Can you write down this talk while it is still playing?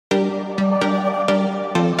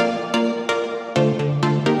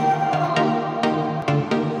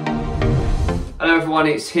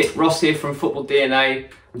everyone, it's Ross here from Football DNA,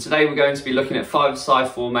 and today we're going to be looking at five-a-side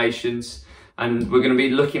formations, and we're going to be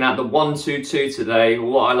looking at the 1-2-2 today, or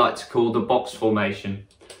what I like to call the box formation.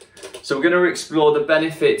 So we're going to explore the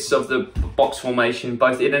benefits of the box formation,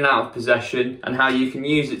 both in and out of possession, and how you can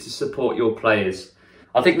use it to support your players.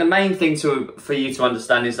 I think the main thing for you to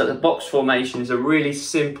understand is that the box formation is a really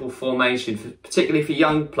simple formation, particularly for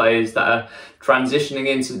young players that are transitioning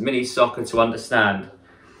into mini soccer to understand.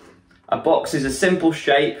 A box is a simple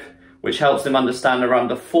shape which helps them understand there are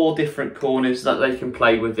under 4 different corners that they can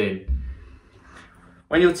play within.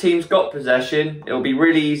 When your team's got possession, it'll be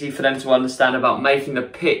really easy for them to understand about making the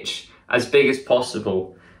pitch as big as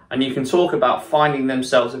possible. And you can talk about finding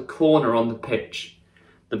themselves a corner on the pitch.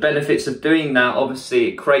 The benefits of doing that, obviously,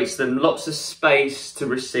 it creates them lots of space to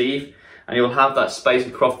receive, and you'll have that space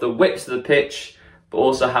across the width of the pitch, but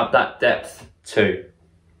also have that depth too.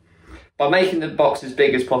 By making the box as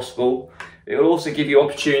big as possible, it will also give you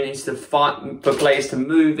opportunities for players to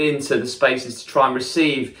move into the spaces to try and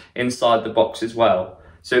receive inside the box as well.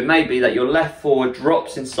 So it may be that your left forward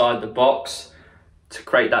drops inside the box to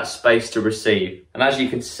create that space to receive. And as you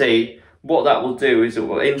can see, what that will do is it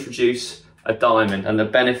will introduce a diamond, and the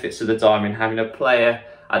benefits of the diamond, having a player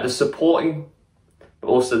at the supporting, but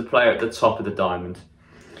also the player at the top of the diamond.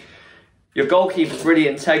 Your goalkeeper is really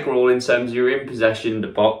integral in terms of your in possession in the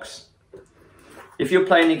box. If you're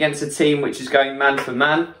playing against a team which is going man for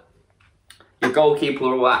man, your goalkeeper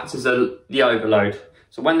will act as the overload.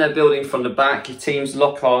 So when they're building from the back, your teams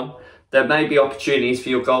lock on, there may be opportunities for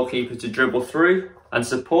your goalkeeper to dribble through and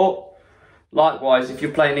support. Likewise, if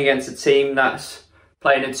you're playing against a team that's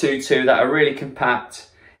playing a 2-2 that are really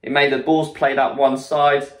compact, it may the ball's played out one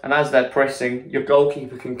side, and as they're pressing, your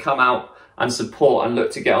goalkeeper can come out and support and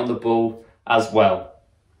look to get on the ball as well.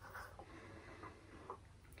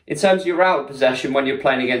 In terms of your out of possession, when you're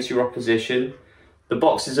playing against your opposition, the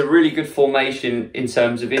box is a really good formation in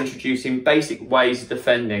terms of introducing basic ways of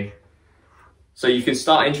defending. So you can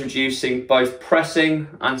start introducing both pressing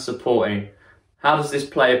and supporting. How does this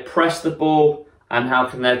player press the ball, and how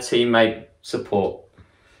can their teammate support?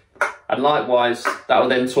 And likewise, that will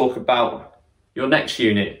then talk about your next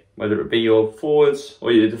unit, whether it be your forwards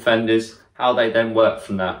or your defenders, how they then work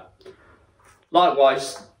from that.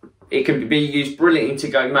 Likewise, it can be used brilliantly to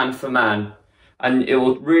go man for man, and it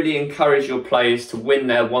will really encourage your players to win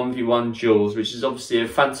their 1v1 duels, which is obviously a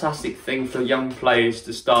fantastic thing for young players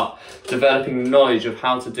to start developing knowledge of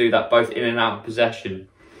how to do that both in and out of possession.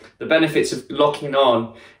 The benefits of locking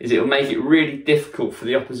on is it will make it really difficult for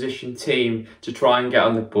the opposition team to try and get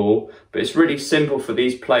on the ball, but it's really simple for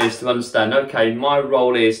these players to understand, okay, my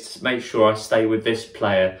role is to make sure I stay with this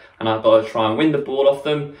player, and I've got to try and win the ball off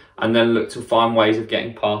them and then look to find ways of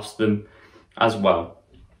getting past them as well.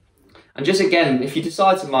 And just again, if you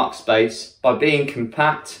decide to mark space by being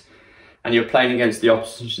compact and you're playing against the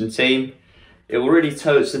opposition team, it will really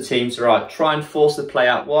touch the team to try and force the play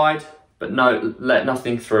out wide, but no, let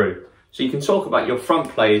nothing through. So you can talk about your front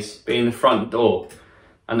players being the front door,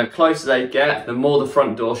 and the closer they get, the more the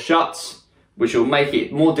front door shuts, which will make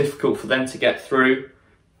it more difficult for them to get through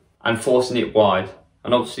and forcing it wide.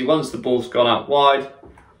 And obviously once the ball's gone out wide,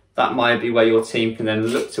 that might be where your team can then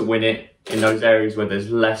look to win it in those areas where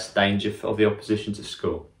there's less danger of the opposition to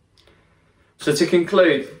score. So to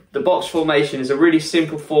conclude, the box formation is a really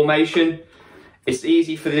simple formation. It's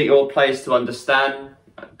easy for your players to understand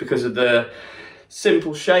because of the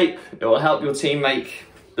simple shape. It will help your team make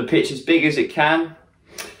the pitch as big as it can.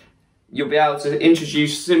 You'll be able to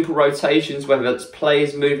introduce simple rotations, whether it's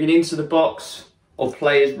players moving into the box or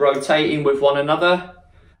players rotating with one another.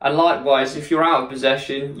 And likewise, if you're out of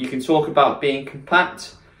possession, you can talk about being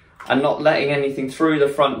compact and not letting anything through the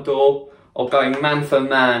front door, or going man for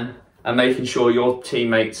man and making sure your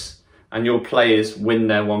teammates and your players win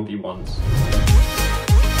their 1v1s.